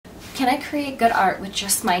Can I create good art with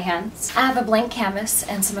just my hands? I have a blank canvas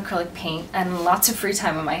and some acrylic paint and lots of free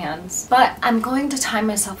time on my hands. But I'm going to time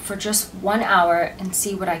myself for just 1 hour and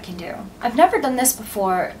see what I can do. I've never done this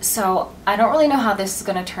before, so I don't really know how this is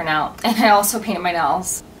going to turn out. And I also painted my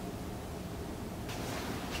nails.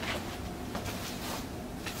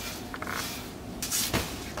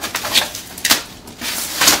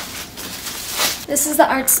 This is the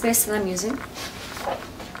art space that I'm using.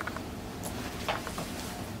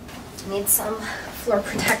 Need some floor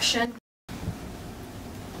protection.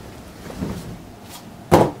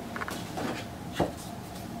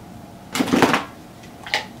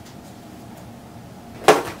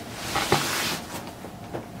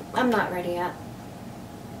 I'm not ready yet.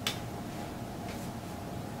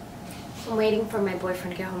 I'm waiting for my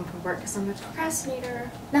boyfriend to get home from work because I'm a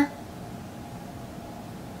procrastinator. Nah.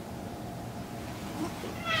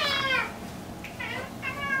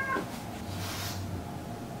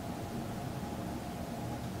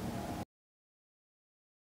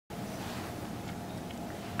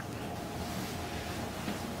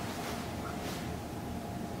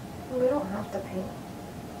 We don't have to paint.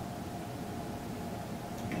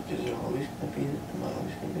 Is it always gonna be? Am I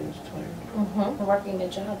always gonna be this tired? I'm working a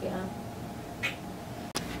job, yeah.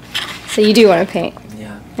 So you do want to paint?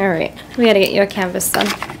 Yeah. All right. We gotta get you a canvas then. I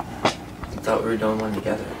thought we were doing one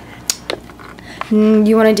together.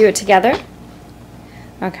 You want to do it together?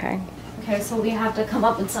 Okay. Okay, so we have to come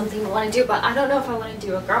up with something we want to do, but I don't know if I want to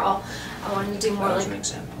do a girl. I want to do more like an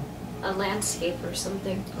example. a landscape or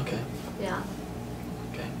something. Okay. Yeah.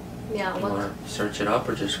 Okay. Yeah. You want to search it up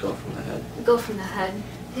or just go from the head? Go from the head.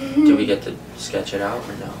 Do we get to sketch it out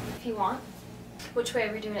or no? If you want. Which way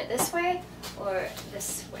are we doing it? This way or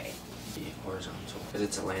this way? The horizontal, because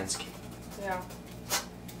it's a landscape. Yeah.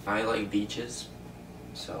 I like beaches,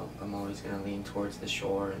 so I'm always gonna lean towards the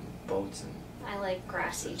shore and boats and. I like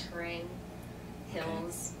grassy terrain,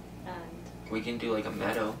 hills, and. We can do like a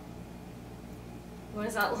meadow. What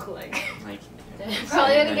does that look like? Like.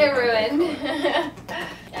 Probably gonna get ruined.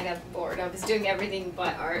 I got bored. I was doing everything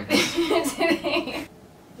but art today.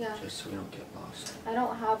 Yeah. Just so we don't get lost. I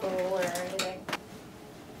don't have a ruler or anything.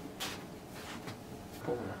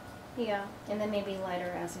 Cool. Yeah, and then maybe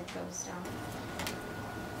lighter as it goes down.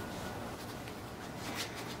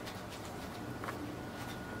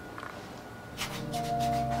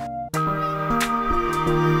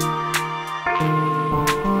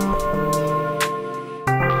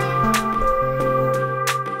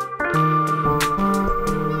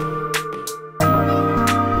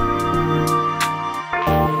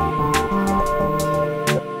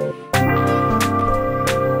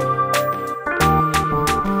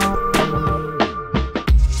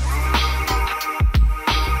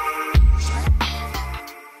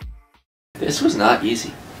 This was not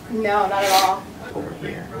easy. No, not at all. Over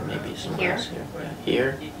here, maybe some Here? else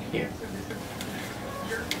here. Yeah. Here.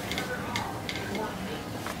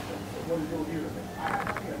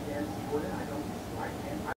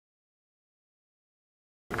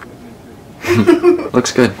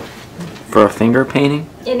 Looks good. For a finger painting?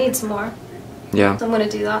 It needs more. Yeah. So I'm gonna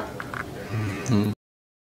do that.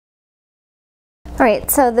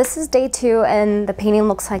 Alright, so this is day 2 and the painting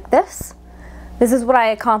looks like this. This is what I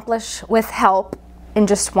accomplished with help in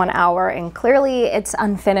just 1 hour, and clearly it's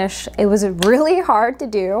unfinished. It was really hard to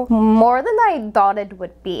do, more than I thought it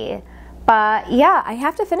would be. But yeah, I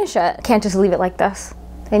have to finish it. I can't just leave it like this.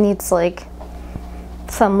 It needs like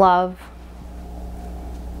some love.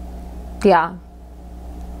 Yeah.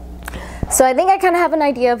 So I think I kind of have an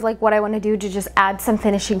idea of like what I want to do to just add some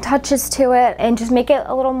finishing touches to it and just make it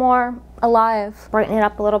a little more alive. Brighten it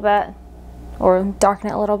up a little bit or darken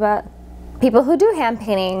it a little bit. People who do hand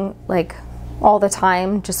painting like all the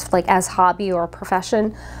time, just like as hobby or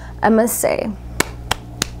profession, I must say,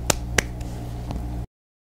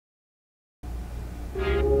 I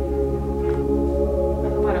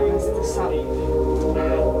hope I don't mess this up.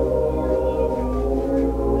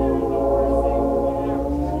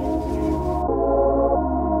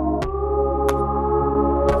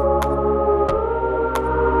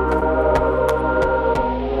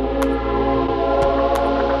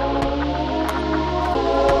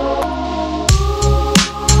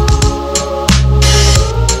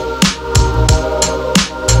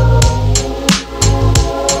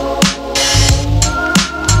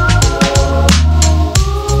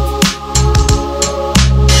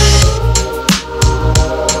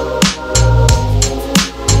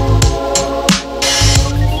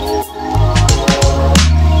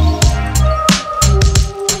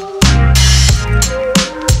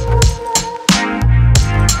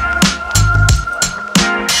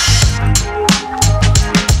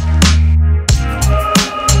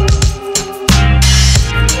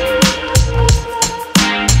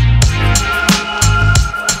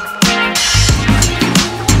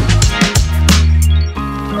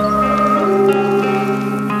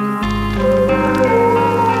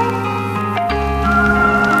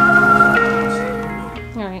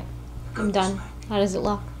 I'm done. How does it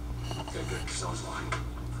look? Good, 'cause I was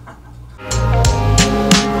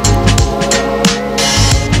lying.